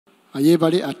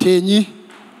Ayebale Atenyi,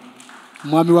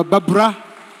 Mwami wa Babra,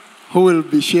 who will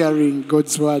be sharing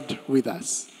God's word with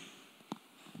us.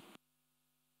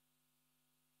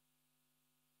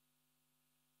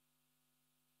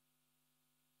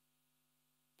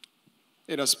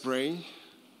 Let us pray.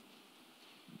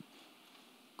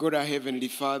 God, our Heavenly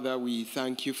Father, we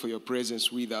thank you for your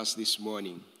presence with us this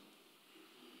morning.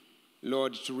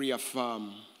 Lord, to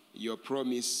reaffirm your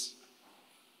promise,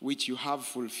 which you have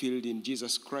fulfilled in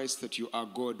Jesus Christ, that you are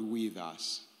God with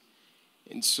us.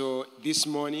 And so this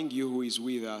morning, you who is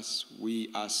with us, we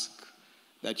ask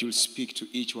that you'll speak to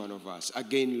each one of us.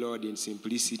 Again, Lord, in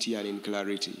simplicity and in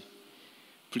clarity.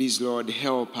 Please, Lord,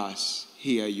 help us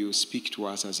hear you speak to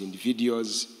us as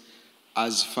individuals,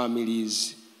 as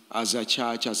families, as a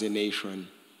church, as a nation.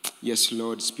 Yes,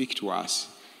 Lord, speak to us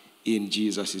in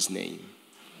Jesus' name.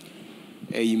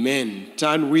 Amen.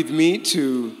 Turn with me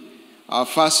to our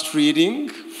first reading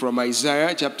from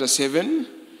Isaiah chapter 7.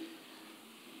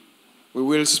 We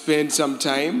will spend some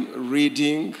time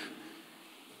reading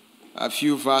a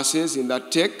few verses in that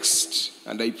text,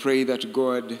 and I pray that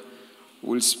God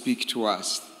will speak to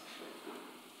us.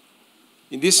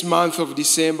 In this month of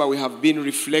December, we have been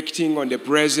reflecting on the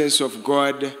presence of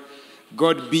God,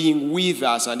 God being with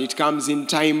us, and it comes in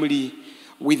timely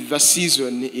with the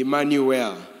season,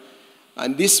 Emmanuel.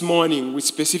 And this morning, we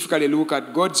specifically look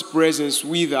at God's presence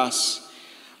with us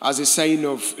as a sign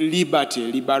of liberty,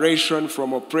 liberation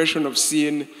from oppression of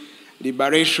sin,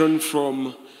 liberation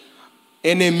from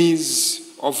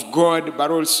enemies of God,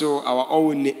 but also our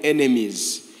own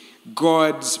enemies.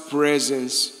 God's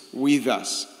presence with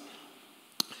us.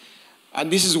 And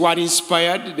this is what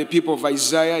inspired the people of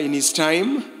Isaiah in his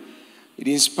time. It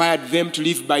inspired them to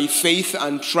live by faith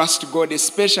and trust God,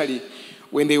 especially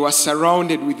when they were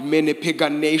surrounded with many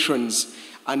pagan nations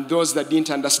and those that didn't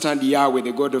understand Yahweh,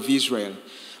 the God of Israel.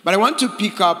 But I want to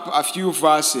pick up a few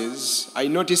verses. I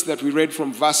noticed that we read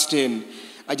from verse 10.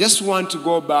 I just want to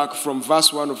go back from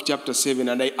verse 1 of chapter 7,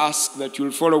 and I ask that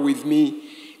you'll follow with me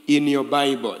in your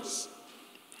Bibles.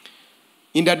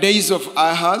 In the days of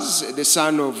Ahaz, the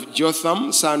son of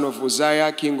Jotham, son of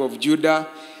Uzziah, king of Judah,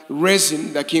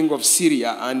 Rezin, the king of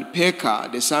Syria, and Pekah,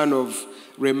 the son of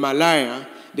Remaliah,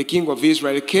 the king of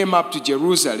Israel, came up to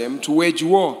Jerusalem to wage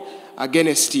war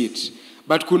against it,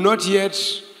 but could not yet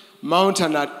mount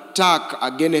an attack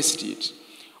against it.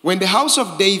 When the house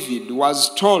of David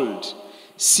was told,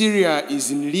 Syria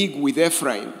is in league with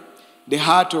Ephraim, the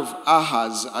heart of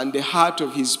Ahaz and the heart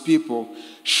of his people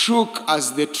shook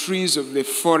as the trees of the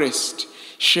forest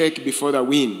shake before the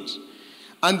wind.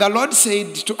 And the Lord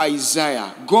said to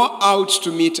Isaiah, go out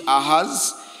to meet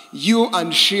Ahaz, you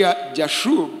and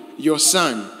Shear-Jashub, your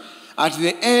son, at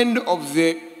the end of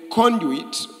the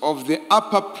conduit of the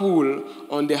upper pool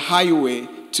on the highway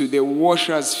to the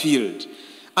washer's field,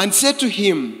 and said to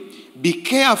him, be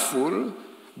careful,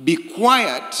 be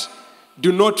quiet,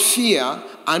 do not fear,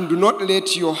 and do not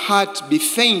let your heart be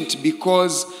faint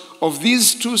because of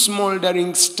these two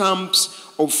smoldering stumps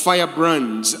of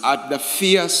firebrands at the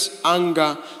fierce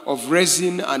anger of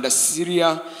Rezin and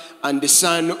Assyria and the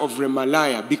son of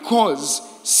Remaliah, because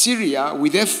Syria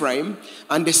with Ephraim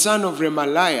and the son of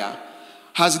Remaliah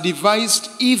has devised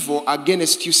evil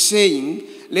against you, saying,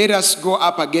 let us go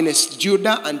up against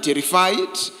Judah and terrify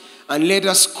it, and let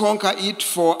us conquer it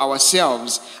for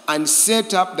ourselves, and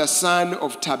set up the son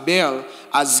of Tabel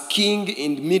as king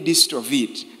in the midst of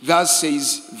it. Thus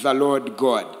says the Lord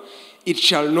God, it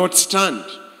shall not stand,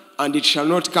 and it shall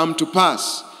not come to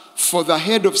pass, for the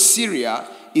head of Syria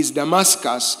is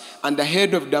Damascus, and the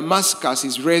head of Damascus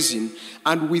is Rezin,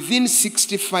 and within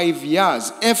 65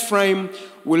 years Ephraim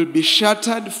will be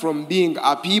shattered from being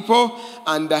a people,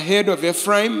 and the head of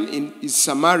Ephraim is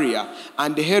Samaria,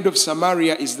 and the head of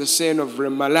Samaria is the son of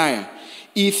Remaliah.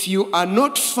 If you are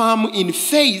not firm in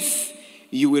faith,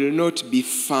 you will not be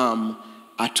firm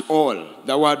at all.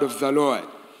 The word of the Lord.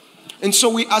 And so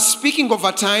we are speaking of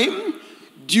a time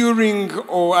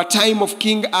a time of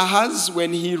King Ahaz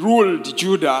when he ruled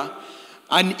Judah.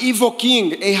 An evil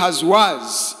king Ahaz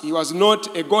was. He was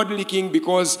not a godly king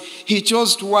because he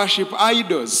chose to worship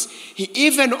idols. He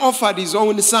even offered his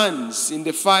own sons in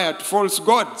the fire to false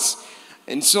gods.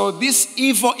 And so this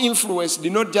evil influence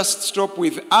did not just stop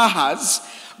with Ahaz,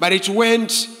 but it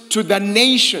went to the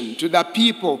nation, to the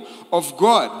people of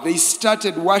God. They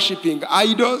started worshiping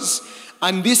idols,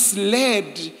 and this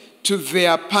led to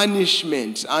their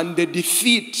punishment and the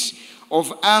defeat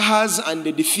of Ahaz and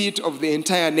the defeat of the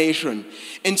entire nation.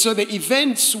 And so the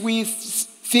events we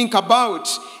think about,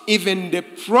 even the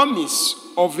promise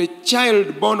of a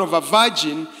child born of a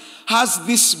virgin, has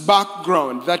this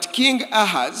background that King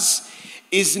Ahaz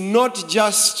is not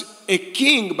just a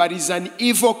king, but is an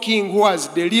evil king who has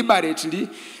deliberately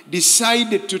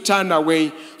decided to turn away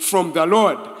from the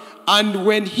Lord. And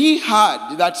when he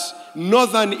heard that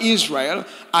northern Israel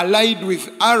allied with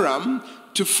Aram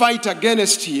to fight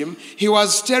against him, he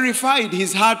was terrified.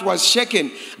 His heart was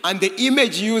shaken. And the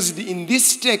image used in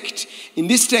this text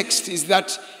is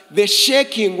that the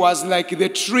shaking was like the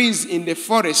trees in the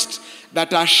forest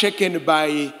that are shaken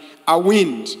by a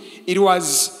wind. It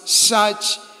was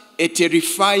such a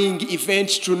terrifying event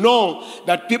to know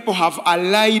that people have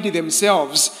allied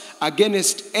themselves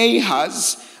against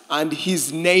Ahaz and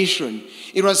his nation.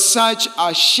 It was such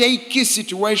a shaky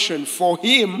situation for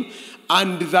him,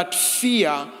 and that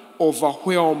fear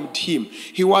overwhelmed him.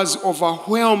 He was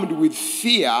overwhelmed with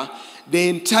fear. The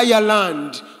entire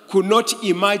land could not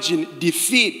imagine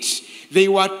defeat. They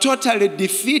were totally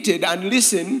defeated, and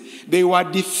listen, they were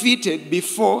defeated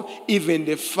before even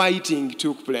the fighting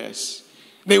took place.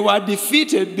 They were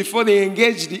defeated before they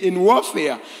engaged in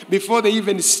warfare, before they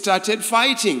even started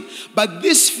fighting. But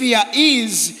this fear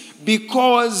is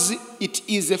because it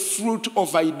is a fruit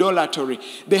of idolatry.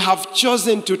 They have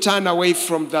chosen to turn away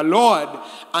from the Lord.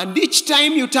 And each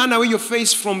time you turn away your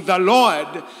face from the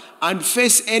Lord and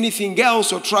face anything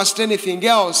else or trust anything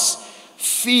else,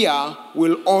 fear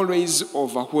will always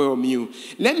overwhelm you.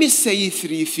 Let me say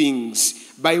 3 things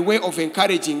by way of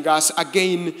encouraging us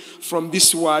again from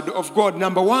this word of God.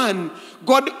 Number 1,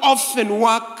 God often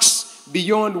works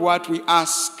beyond what we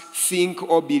ask, think,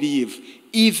 or believe,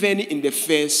 even in the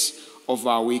face of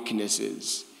our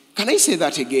weaknesses. Can I say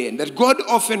that again? That God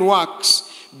often works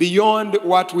beyond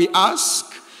what we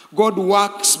ask. God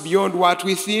works beyond what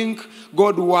we think.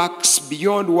 God works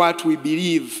beyond what we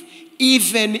believe,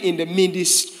 even in the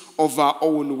midst of our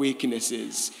own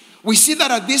weaknesses. We see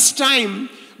that at this time,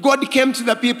 God came to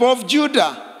the people of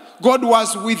Judah. God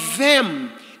was with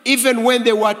them. Even when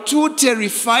they were too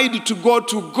terrified to go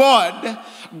to God,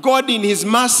 God in his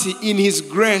mercy, in his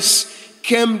grace,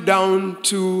 came down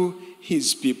to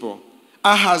his people.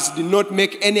 Ahaz did not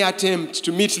make any attempt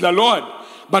to meet the Lord,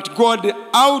 but God,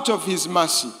 out of his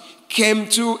mercy, came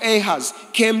to Ahaz,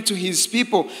 came to his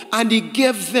people, and he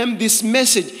gave them this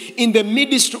message in the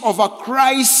midst of a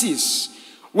crisis.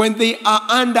 When they are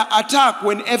under attack,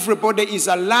 when everybody is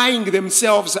allying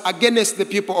themselves against the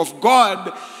people of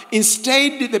God,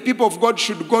 instead the people of God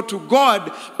should go to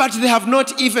God, but they have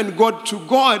not even gone to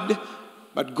God,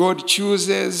 but God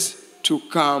chooses to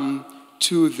come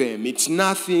to them. It's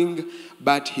nothing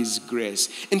but his grace.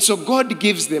 And so God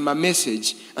gives them a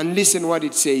message, and listen what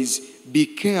it says: be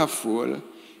careful,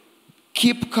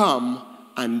 keep calm,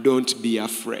 and don't be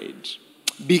afraid.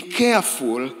 Be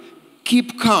careful,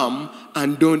 keep calm,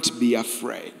 and don't be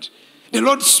afraid. The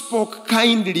Lord spoke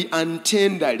kindly and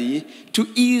tenderly to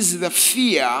ease the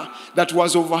fear that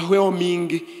was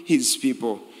overwhelming his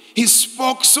people. He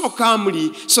spoke so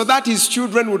calmly so that his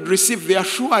children would receive the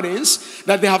assurance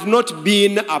that they have not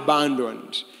been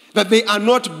abandoned, that they are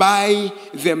not by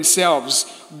themselves.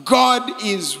 God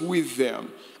is with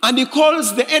them. And he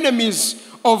calls the enemies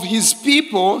of his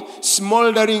people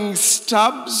smoldering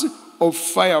stubs of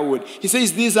firewood. He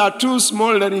says these are 2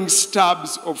 smoldering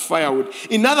stubs of firewood.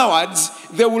 In other words,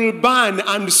 they will burn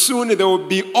and soon they will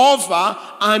be over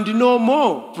and no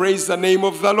more. Praise the name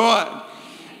of the Lord.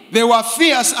 They were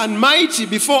fierce and mighty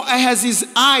before Ahaz's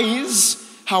eyes.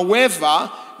 However,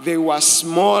 they were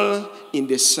small in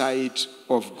the sight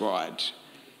of God.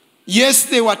 Yes,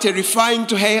 they were terrifying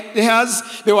to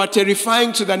Ahaz. They were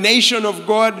terrifying to the nation of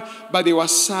God, but they were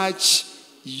such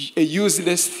a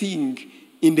useless thing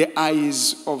in the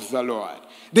eyes of the Lord.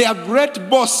 Their great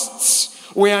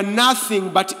boasts were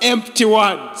nothing but empty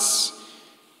words.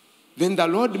 Then the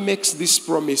Lord makes this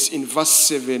promise in verse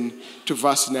 7 to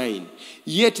verse 9.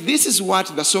 Yet this is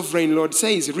what the sovereign Lord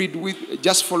says.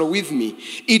 Just follow with me.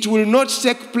 It will not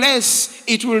take place.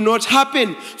 It will not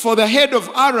happen. For the head of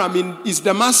Aram is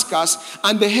Damascus,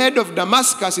 and the head of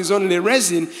Damascus is only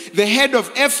Rezin. The head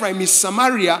of Ephraim is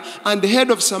Samaria, and the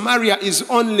head of Samaria is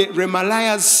only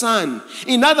Remaliah's son.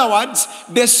 In other words,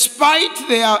 despite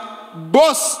their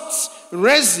boasts,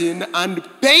 Rezin and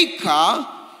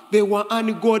Pekah, they were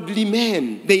ungodly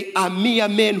men. They are mere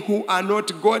men who are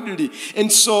not godly. And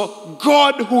so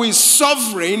God, who is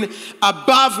sovereign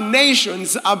above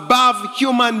nations, above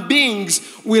human beings,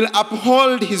 will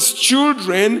uphold his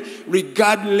children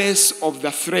regardless of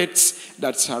the threats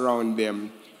that surround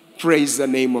them. Praise the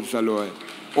name of the Lord.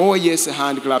 Oh yes, a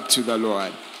hand clap to the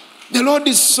Lord. The Lord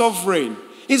is sovereign.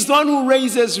 He's the one who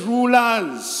raises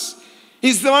rulers.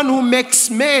 He's the one who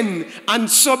makes men, and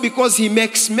so because he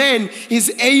makes men, he's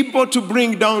able to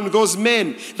bring down those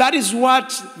men. That is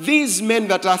what these men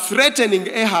that are threatening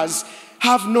Ahaz,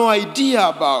 have no idea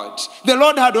about. The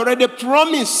Lord had already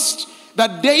promised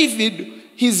that David,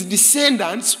 his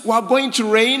descendants, were going to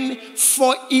reign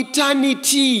for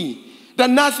eternity, that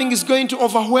nothing is going to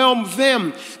overwhelm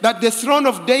them, that the throne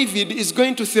of David is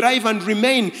going to thrive and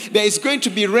remain. There is going to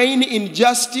be reign in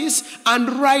justice and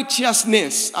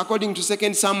righteousness, according to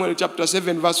 2 Samuel chapter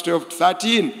 7, verse 12 to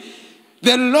 13.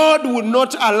 The Lord would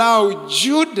not allow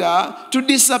Judah to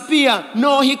disappear.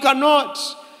 No, he cannot.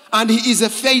 And he is a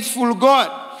faithful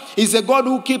God. He's a God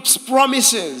who keeps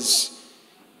promises.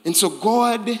 And so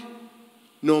God,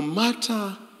 no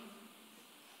matter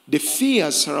the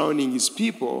fear surrounding his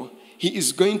people, he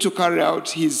is going to carry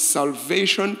out his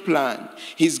salvation plan.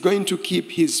 He's going to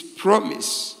keep his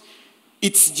promise.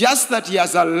 It's just that he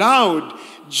has allowed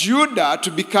Judah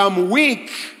to become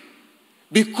weak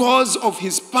because of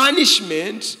his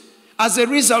punishment as a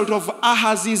result of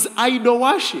Ahaz's idol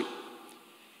worship.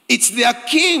 It's their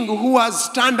king who has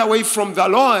turned away from the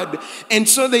Lord, and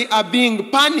so they are being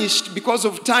punished because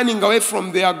of turning away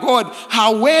from their God.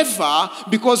 However,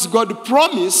 because God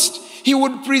promised he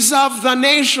would preserve the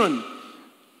nation,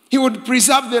 he would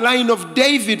preserve the line of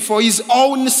David for his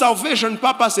own salvation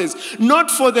purposes,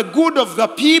 not for the good of the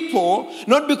people,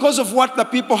 not because of what the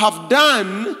people have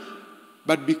done,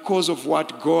 but because of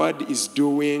what God is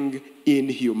doing in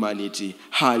humanity.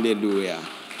 Hallelujah.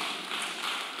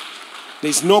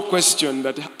 There's no question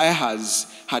that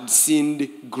Ahaz had sinned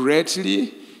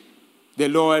greatly. The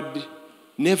Lord,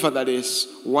 nevertheless,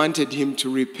 wanted him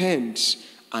to repent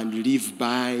and live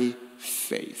by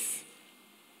faith.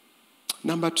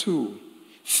 Number 2,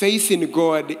 faith in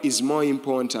God is more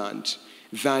important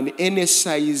than any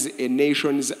size a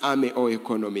nation's army or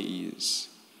economy is.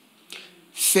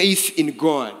 Faith in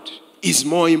God is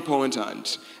more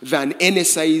important than any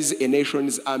size a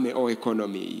nation's army or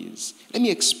economy is. Let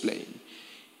me explain.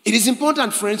 It is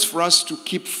important, friends, for us to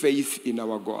keep faith in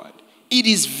our God. It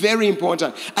is very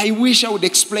important. I wish I would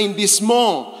explain this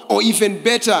more or even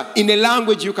better in a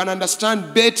language you can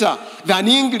understand better than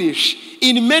English.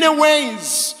 In many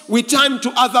ways, we turn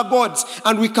to other gods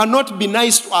and we cannot be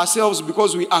nice to ourselves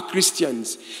because we are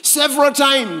Christians. Several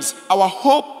times, our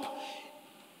hope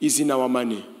is in our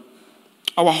money.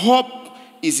 Our hope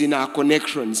is in our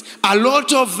connections. A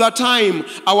lot of the time,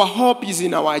 our hope is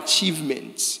in our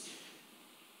achievements.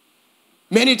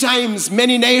 Many times,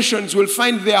 many nations will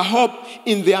find their hope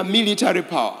in their military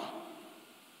power.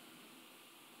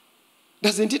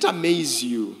 Doesn't it amaze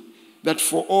you that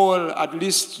for all, at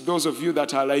least those of you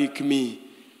that are like me,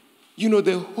 you know,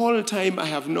 the whole time I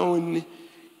have known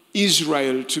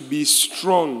Israel to be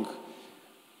strong,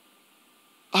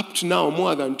 up to now,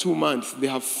 more than 2 months, they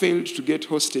have failed to get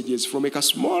hostages from like a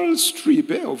small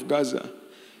strip of Gaza.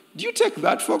 Do you take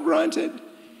that for granted?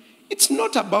 It's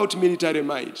not about military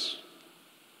might.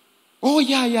 Oh,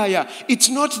 yeah. It's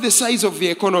not the size of the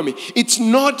economy. It's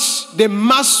not the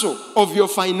muscle of your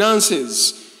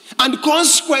finances. And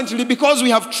consequently, because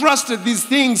we have trusted these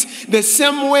things the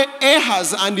same way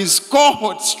Ahaz and his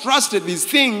cohorts trusted these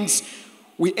things,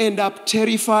 we end up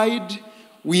terrified.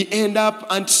 We end up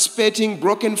anticipating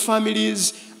broken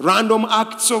families, random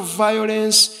acts of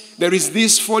violence. There is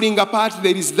this falling apart.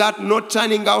 There is that not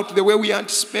turning out the way we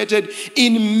anticipated.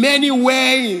 In many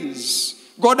ways,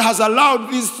 God has allowed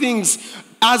these things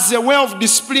as a way of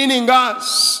disciplining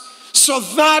us so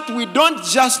that we don't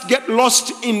just get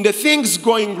lost in the things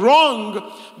going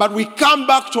wrong, but we come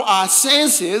back to our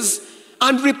senses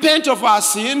and repent of our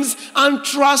sins and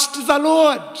trust the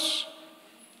Lord.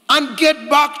 And get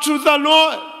back to the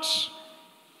Lord.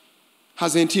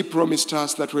 Hasn't he promised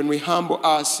us that when we humble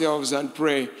ourselves and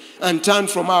pray and turn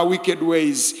from our wicked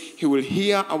ways, he will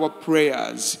hear our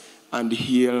prayers and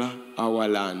heal our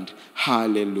land?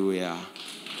 Hallelujah.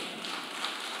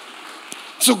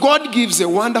 So God gives a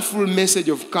wonderful message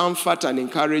of comfort and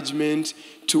encouragement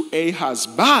to Ahaz,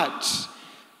 but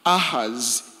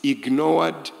Ahaz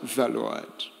ignored the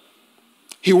Lord.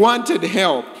 He wanted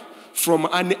help from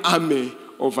an army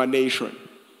of a nation.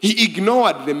 He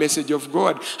ignored the message of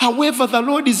God. However, the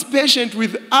Lord is patient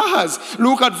with Ahaz.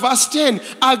 Look at verse 10.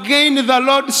 Again, the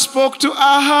Lord spoke to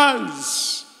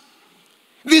Ahaz.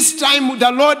 This time,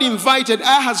 the Lord invited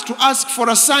Ahaz to ask for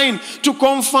a sign to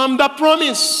confirm the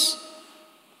promise.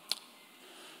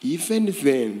 Even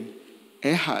then,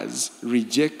 Ahaz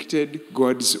rejected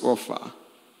God's offer.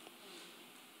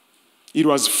 It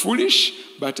was foolish,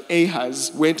 but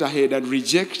Ahaz went ahead and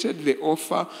rejected the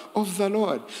offer of the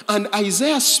Lord. And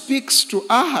Isaiah speaks to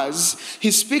Ahaz. He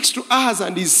speaks to Ahaz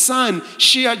and his son,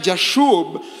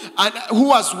 Shear-Jashub, who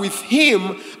was with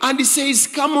him. And he says,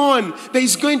 come on, there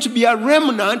is going to be a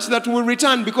remnant that will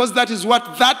return, because that is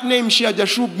what that name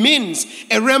Shear-Jashub means.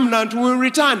 A remnant will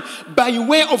return. By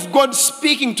way of God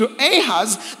speaking to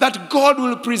Ahaz that God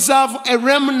will preserve a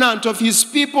remnant of his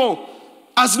people,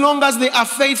 as long as they are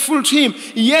faithful to him.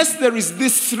 Yes, there is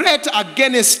this threat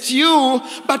against you,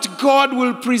 but God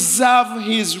will preserve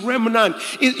his remnant.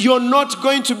 You're not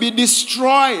going to be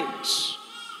destroyed.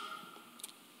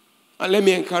 And let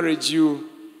me encourage you,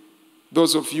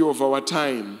 those of you of our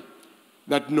time,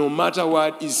 that no matter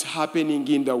what is happening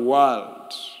in the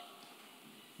world,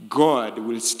 God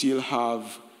will still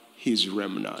have his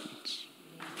remnant.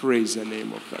 Praise the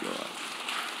name of the Lord.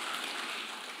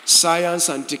 Science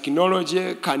and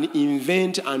technology can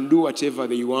invent and do whatever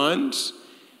they want,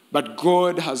 but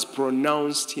God has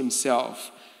pronounced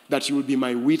himself that you will be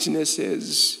my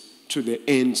witnesses to the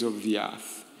ends of the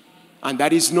earth. And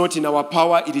that is not in our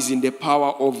power, it is in the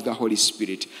power of the Holy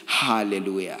Spirit.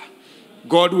 Hallelujah.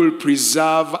 God will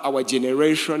preserve our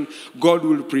generation. God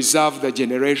will preserve the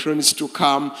generations to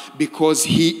come, because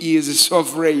he is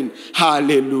sovereign.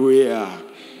 Hallelujah.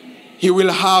 He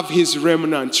will have his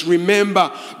remnant.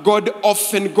 Remember, God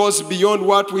often goes beyond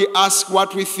what we ask,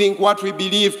 what we think, what we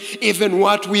believe, even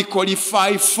what we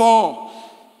qualify for.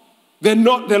 The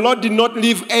Lord did not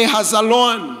leave Ahaz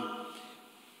alone.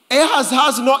 Ahaz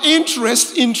has no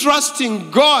interest in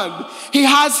trusting God. He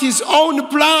has his own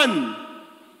plan.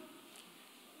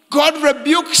 God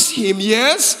rebukes him,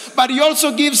 yes, but he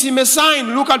also gives him a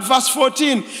sign. Look at verse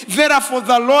 14. Therefore,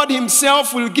 the Lord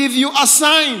himself will give you a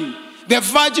sign. The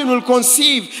virgin will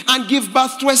conceive and give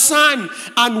birth to a son,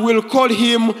 and will call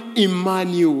him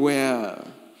Emmanuel.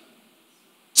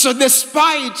 So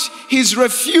despite his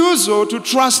refusal to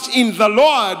trust in the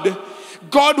Lord,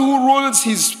 God, who rules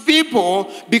his people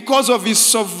because of his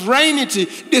sovereignty,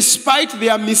 despite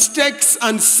their mistakes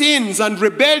and sins and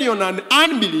rebellion and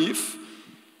unbelief,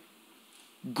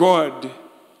 God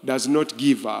does not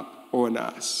give up on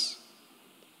us.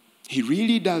 He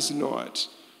really does not.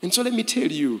 And so let me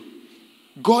tell you,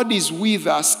 God is with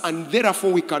us, and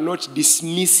therefore we cannot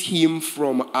dismiss him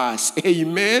from us.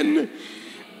 Amen?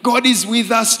 God is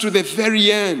with us to the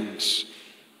very end.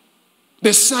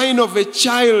 The sign of a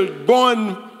child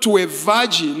born to a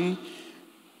virgin,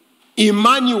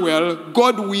 Emmanuel,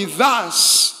 God with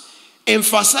us,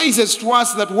 emphasizes to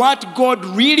us that what God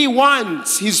really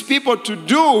wants his people to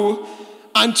do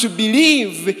and to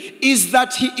believe is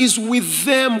that he is with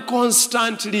them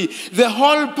constantly. The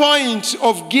whole point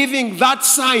of giving that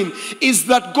sign is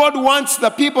that God wants the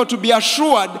people to be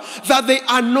assured that they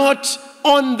are not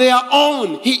on their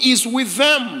own. He is with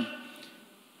them.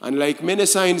 And like many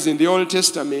signs in the Old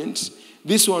Testament,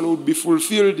 this one would be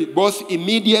fulfilled both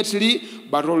immediately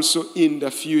but also in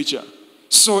the future.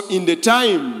 So in the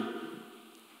time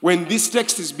when this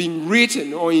text is being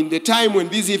written, or in the time when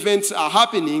these events are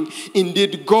happening,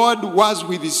 indeed God was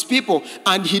with his people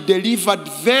and he delivered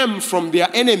them from their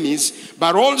enemies.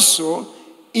 But also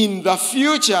in the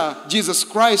future, Jesus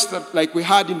Christ, like we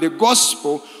had in the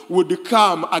gospel, would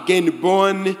come again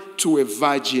born to a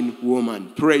virgin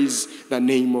woman. Praise the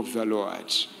name of the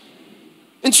Lord.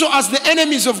 And so as the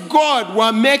enemies of God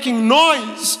were making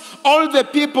noise, all the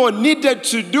people needed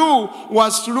to do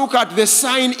was to look at the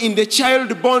sign in the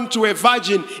child born to a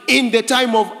virgin in the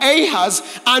time of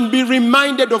Ahaz and be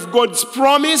reminded of God's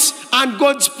promise and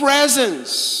God's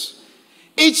presence.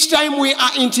 Each time we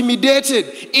are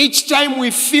intimidated, each time we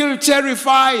feel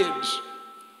terrified,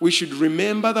 we should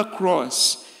remember the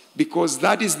cross, because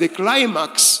that is the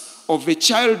climax of a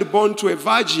child born to a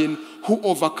virgin who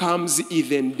overcomes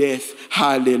even death.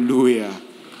 Hallelujah.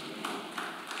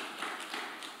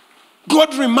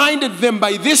 God reminded them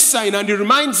by this sign, and he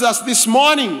reminds us this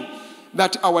morning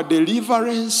that our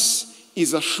deliverance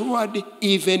is assured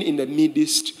even in the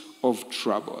midst of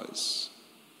troubles.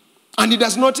 And it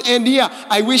does not end here.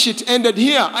 I wish it ended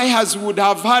here. Ahaz would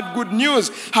have had good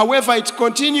news. However, it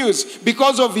continues.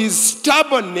 Because of his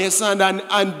stubbornness and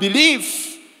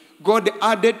unbelief, God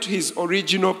added to his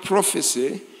original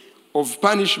prophecy of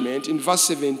punishment. In verse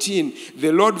 17,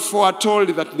 the Lord foretold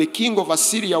that the king of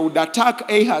Assyria would attack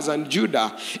Ahaz and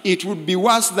Judah. It would be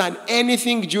worse than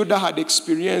anything Judah had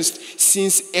experienced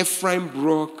since Ephraim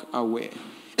broke away.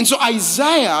 And so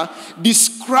Isaiah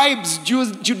describes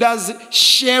Judah's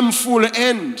shameful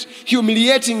end,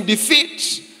 humiliating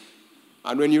defeat.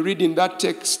 And when you read in that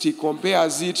text, he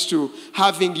compares it to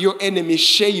having your enemy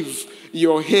shave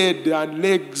your head and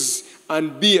legs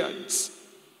and beards.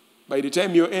 By the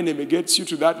time your enemy gets you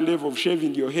to that level of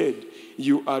shaving your head,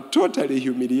 you are totally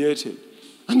humiliated.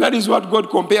 And that is what God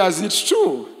compares it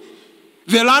to.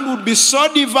 The land would be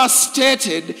so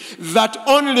devastated that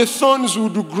only thorns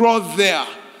would grow there.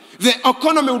 The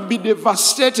economy would be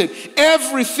devastated.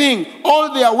 Everything,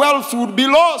 all their wealth would be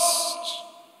lost.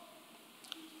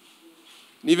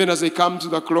 Even as I come to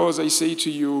the close, I say to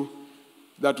you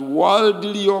that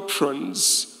worldly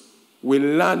options will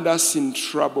land us in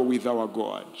trouble with our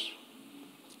God.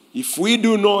 If we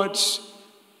do not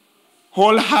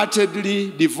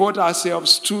wholeheartedly devote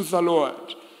ourselves to the Lord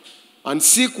and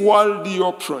seek worldly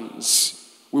options,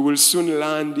 we will soon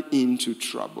land into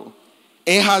trouble.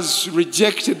 Ahaz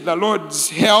rejected the Lord's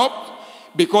help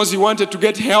because he wanted to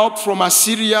get help from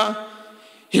Assyria.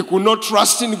 He could not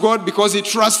trust in God because he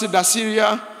trusted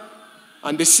Assyria.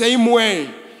 And the same way,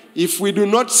 if we do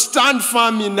not stand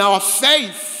firm in our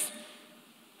faith,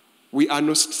 we are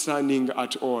not standing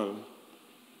at all.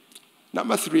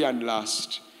 Number 3 and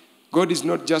last, God is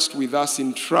not just with us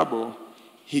in trouble,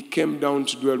 he came down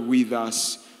to dwell with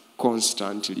us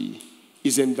constantly.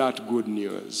 Isn't that good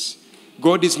news?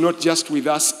 God is not just with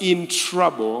us in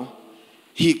trouble,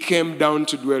 he came down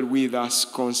to dwell with us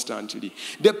constantly.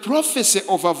 The prophecy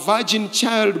of a virgin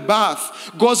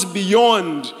childbirth goes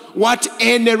beyond what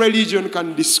any religion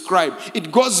can describe.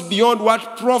 It goes beyond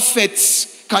what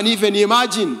prophets can even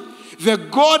imagine. The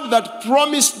God that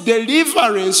promised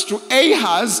deliverance to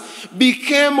Ahaz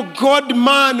became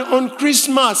God-man on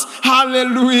Christmas.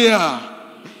 Hallelujah.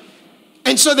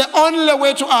 And so the only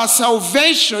way to our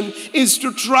salvation is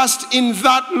to trust in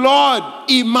that Lord,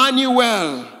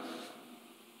 Emmanuel.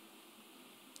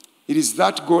 It is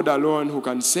that God alone who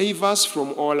can save us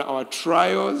from all our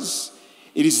trials.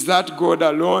 It is that God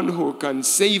alone who can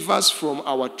save us from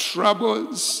our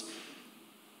troubles.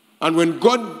 And when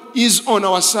God is on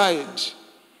our side,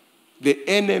 the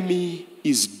enemy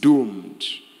is doomed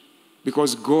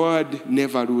because God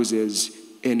never loses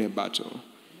any battle.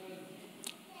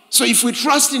 So if we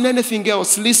trust in anything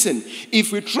else, listen,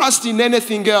 if we trust in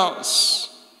anything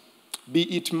else,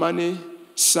 be it money,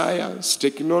 science,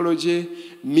 technology,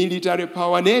 military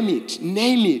power, name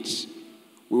it,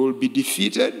 we will be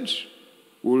defeated,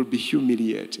 we will be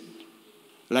humiliated.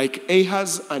 Like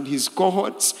Ahaz and his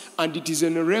cohorts, and it is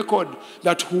in a record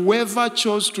that whoever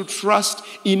chose to trust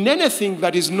in anything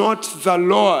that is not the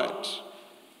Lord,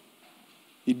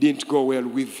 it didn't go well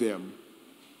with them.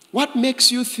 What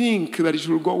makes you think that it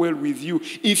will go well with you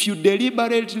if you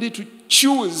deliberately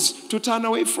choose to turn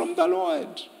away from the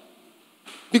Lord?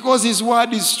 Because his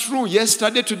word is true,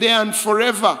 yesterday, today, and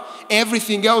forever.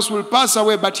 Everything else will pass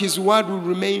away, but his word will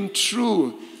remain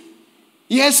true.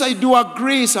 Yes, I do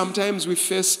agree. Sometimes we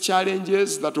face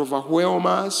challenges that overwhelm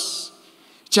us,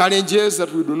 challenges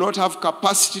that we do not have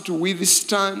capacity to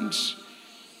withstand.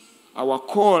 Our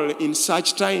call in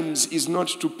such times is not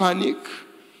to panic.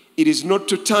 It is not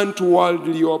to turn to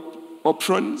worldly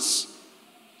options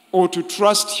or to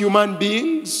trust human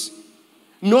beings,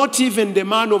 not even the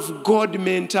man of God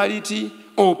mentality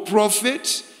or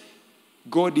prophet.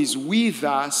 God is with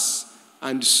us,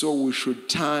 and so we should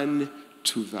turn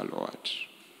to the Lord.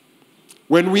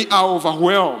 When we are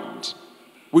overwhelmed,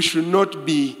 we should not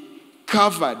be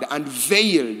covered and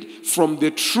veiled from the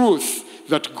truth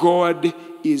that God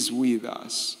is with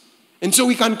us. And so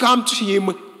we can come to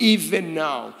him even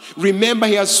now. Remember,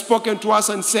 he has spoken to us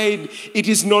and said, it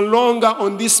is no longer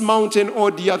on this mountain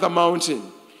or the other mountain.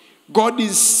 God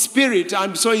is spirit,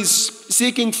 and so he's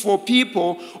seeking for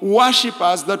people,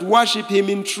 worshipers that worship him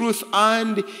in truth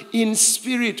and in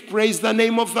spirit. Praise the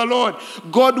name of the Lord.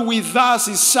 God with us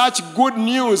is such good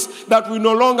news that we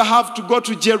no longer have to go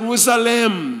to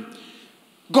Jerusalem.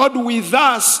 God with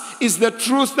us is the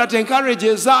truth that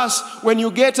encourages us. When you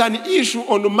get an issue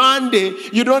on Monday,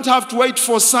 you don't have to wait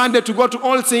for Sunday to go to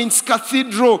All Saints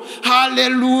Cathedral.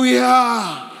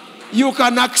 Hallelujah. You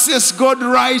can access God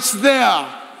right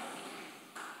there.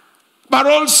 But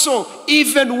also,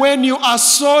 even when you are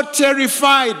so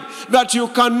terrified that you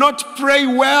cannot pray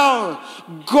well,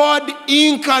 God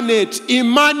incarnate,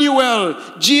 Emmanuel,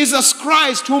 Jesus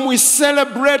Christ, whom we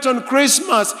celebrate on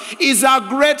Christmas, is our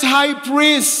great high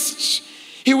priest.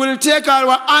 He will take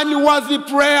our unworthy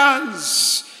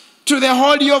prayers to the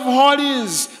Holy of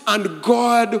Holies, and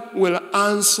God will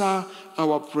answer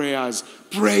our prayers.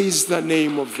 Praise the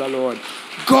name of the Lord.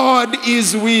 God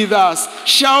is with us.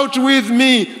 Shout with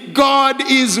me, God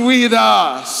is with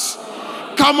us.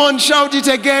 Come on, shout it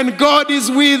again. God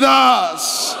is with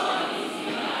us.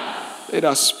 Let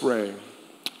us pray.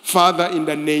 Father, in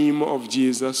the name of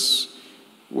Jesus,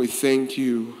 we thank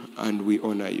you and we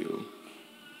honor you.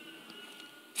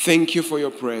 Thank you for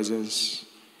your presence.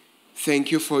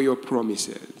 Thank you for your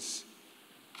promises,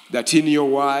 that in your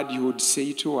word you would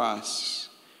say to us,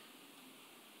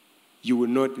 you will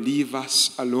not leave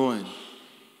us alone.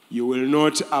 You will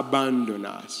not abandon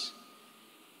us.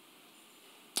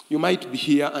 You might be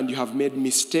here and you have made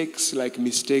mistakes like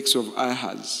mistakes of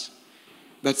Ahaz,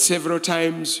 that several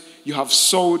times you have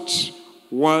sought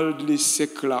worldly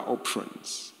secular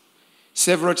options.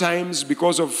 Several times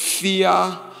because of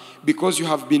fear, because you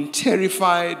have been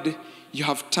terrified, you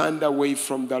have turned away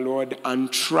from the Lord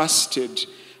and trusted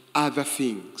other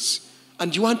things.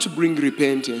 And you want to bring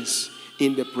repentance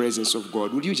in the presence of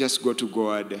God. Would you just go to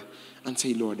God and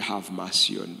say, Lord, have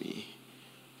mercy on me?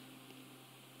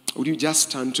 Would you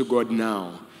just turn to God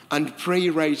now and pray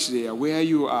right there where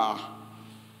you are?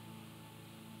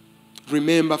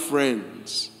 Remember,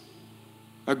 friends,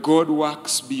 that God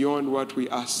works beyond what we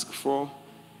ask for.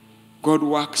 God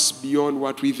works beyond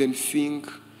what we even think.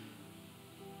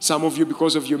 Some of you,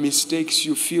 because of your mistakes,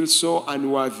 you feel so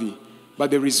unworthy. But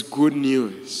there is good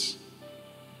news,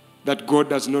 that God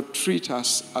does not treat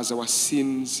us as our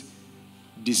sins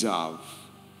deserve.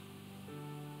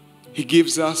 He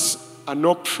gives us an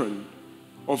option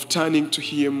of turning to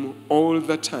him all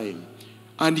the time.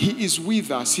 And he is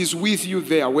with us. He's with you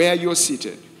there where you're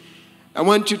seated. I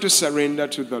want you to surrender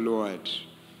to the Lord.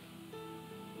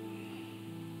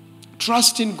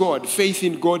 Trust in God, faith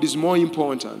in God is more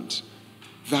important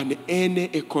than any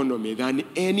economy, than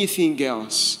anything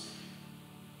else.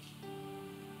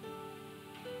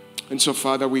 And so,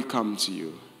 Father, we come to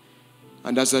you.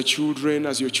 And as your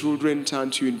children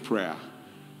turn to you in prayer,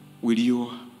 will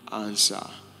you answer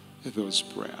those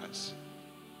prayers?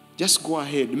 Just go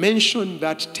ahead, mention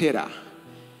that terror,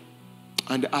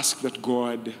 and ask that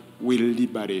God will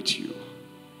liberate you.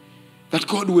 That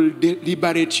God will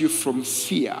liberate you from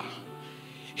fear.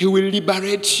 He will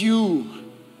liberate you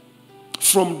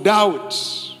from doubt.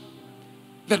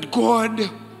 That God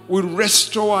will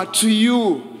restore to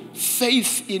you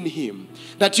faith in him.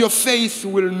 That your faith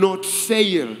will not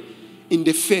fail in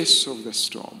the face of the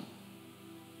storm.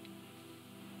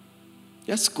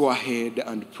 Just go ahead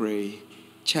and pray,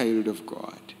 child of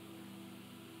God.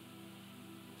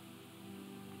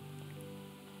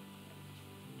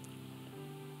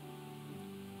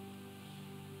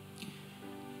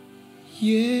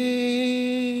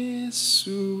 Yesu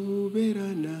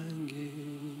beranange,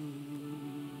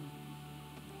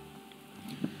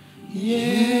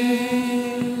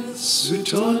 Yesu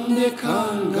tonde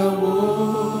kangawo,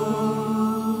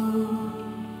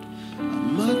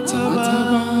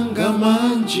 amatabanga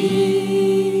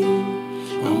manji,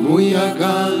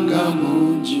 omuyaganga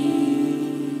munji,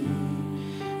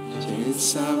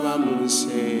 jesaba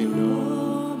museno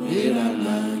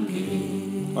beranange.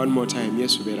 One more time,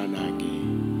 Yesu beranange.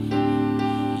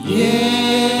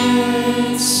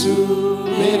 Yesu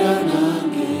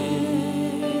beranange,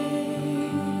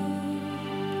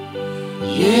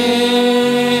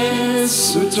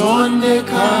 Yesu tonde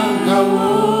kangawo,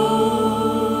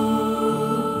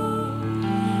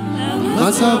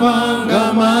 masabanga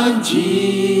manji,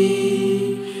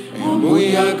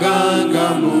 emuyaganga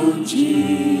munji,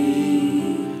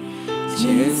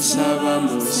 jesaba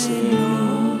museno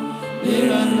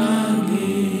beranange.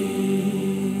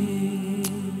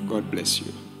 God bless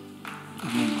you.